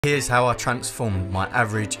Here's how I transformed my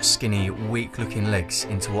average, skinny, weak looking legs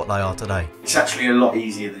into what they are today. It's actually a lot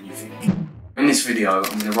easier than you think. In this video,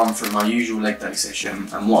 I'm going to run through my usual leg day session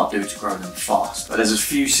and what I do to grow them fast. But there's a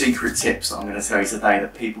few secret tips that I'm going to tell you today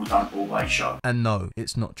that people don't always show. And no,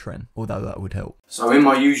 it's not trend, although that would help. So in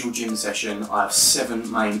my usual gym session, I have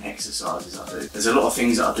 7 main exercises I do. There's a lot of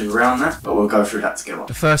things that I do around that, but we'll go through that together.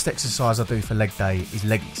 The first exercise I do for leg day is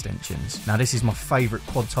leg extensions. Now this is my favourite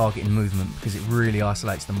quad targeting movement because it really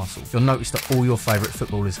isolates the muscle. You'll notice that all your favourite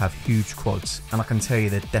footballers have huge quads, and I can tell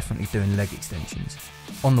you they're definitely doing leg extensions.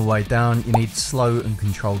 On the way down, you need slow and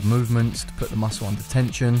controlled movements to put the muscle under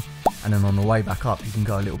tension, and then on the way back up, you can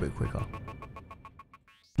go a little bit quicker.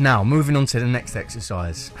 Now, moving on to the next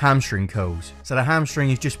exercise, hamstring curls. So the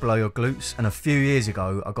hamstring is just below your glutes, and a few years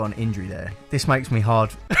ago, I got an injury there. This makes me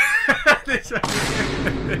hard.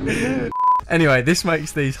 Anyway, this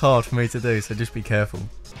makes these hard for me to do, so just be careful.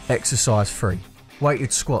 Exercise 3.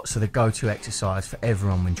 Weighted squats are the go-to exercise for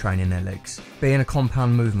everyone when training their legs. Being a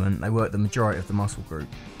compound movement, they work the majority of the muscle group.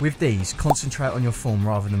 With these, concentrate on your form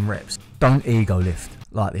rather than reps. Don't ego lift,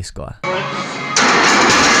 like this guy.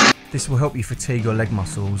 This will help you fatigue your leg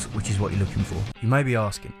muscles, which is what you're looking for. You may be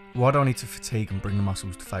asking, why do I need to fatigue and bring the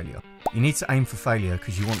muscles to failure? You need to aim for failure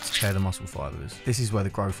because you want to tear the muscle fibres. This is where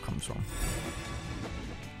the growth comes from.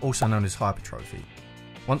 Also known as hypertrophy.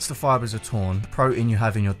 Once the fibres are torn, the protein you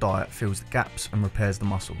have in your diet fills the gaps and repairs the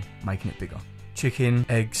muscle, making it bigger. Chicken,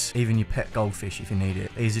 eggs, even your pet goldfish if you need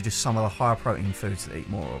it. These are just some of the higher protein foods to eat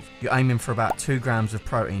more of. You're aiming for about 2 grams of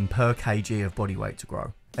protein per kg of body weight to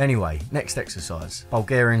grow. Anyway, next exercise,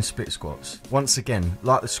 Bulgarian split squats. Once again,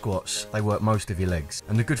 like the squats, they work most of your legs.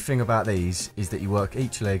 And the good thing about these is that you work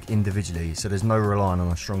each leg individually, so there's no relying on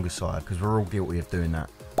a stronger side, because we're all guilty of doing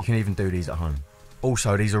that. You can even do these at home.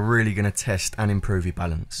 Also, these are really going to test and improve your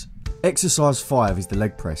balance. Exercise 5 is the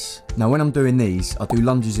leg press. Now when I'm doing these, I do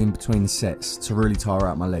lunges in between the sets to really tire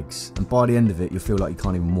out my legs, and by the end of it, you'll feel like you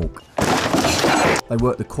can't even walk. They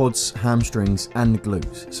work the quads, hamstrings and the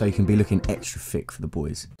glutes, so you can be looking extra thick for the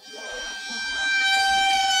boys.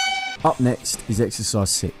 Up next is exercise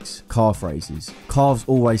 6, calf raises. Calves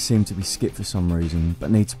always seem to be skipped for some reason, but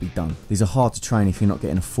need to be done. These are hard to train if you're not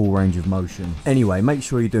getting a full range of motion. Anyway, make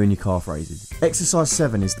sure you're doing your calf raises. Exercise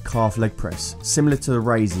 7 is the calf leg press. Similar to the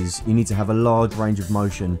raises, you need to have a large range of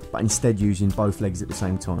motion, but instead using both legs at the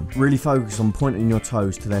same time. Really focus on pointing your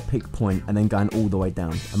toes to their peak point and then going all the way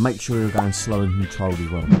down. And make sure you're going slow and controlled as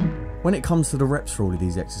well. When it comes to the reps for all of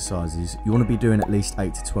these exercises, you want to be doing at least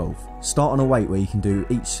 8 to 12. Start on a weight where you can do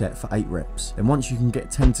each set for 8 reps. Then once you can get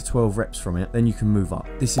 10 to 12 reps from it, then you can move up.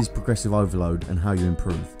 This is progressive overload and how you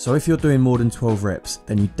improve. So if you're doing more than 12 reps,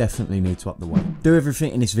 then you definitely need to up the weight. Do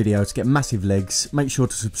everything in this video to get massive legs. Make sure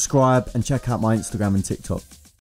to subscribe and check out my Instagram and TikTok.